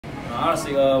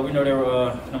Honestly, we know they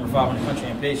were number 5 in the country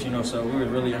in pace, so we were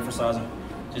really emphasizing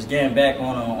just getting back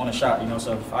on a shot,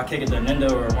 So if I kick it to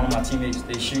Nendo or one of my teammates,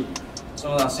 they shoot. As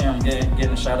soon as I see them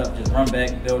getting the shot up, just run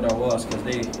back, build our walls, because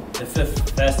they the 5th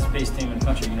fastest paced team in the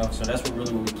country, So that's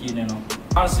what we keyed in on.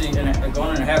 Honestly,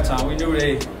 going into halftime, we knew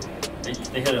they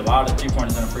hit a lot of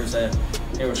 3-pointers in the first half.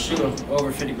 They were shooting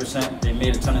over 50%. They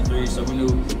made a ton of threes, so we knew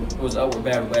it was an upward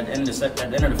battle. But at the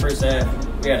end of the first half,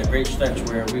 we had a great stretch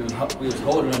where we was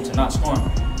holding them to not scoring.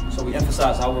 So we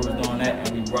emphasized how we were doing that,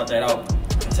 and we brought that out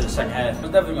into the second half. It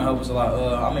was definitely gonna help us a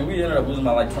lot. We ended up losing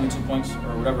by like 22 points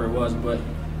or whatever it was, but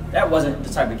that wasn't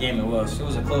the type of game it was. It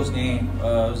was a close game. It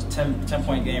was a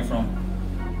 10-point game for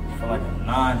like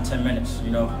 9-10 minutes,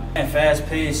 And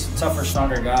fast-paced, tougher,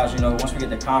 stronger guys, Once we get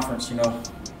to conference,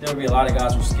 there'll be a lot of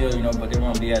guys with skill, but they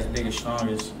won't be as big as strong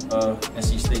as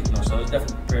NC State, So it's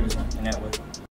definitely prepared us in that way.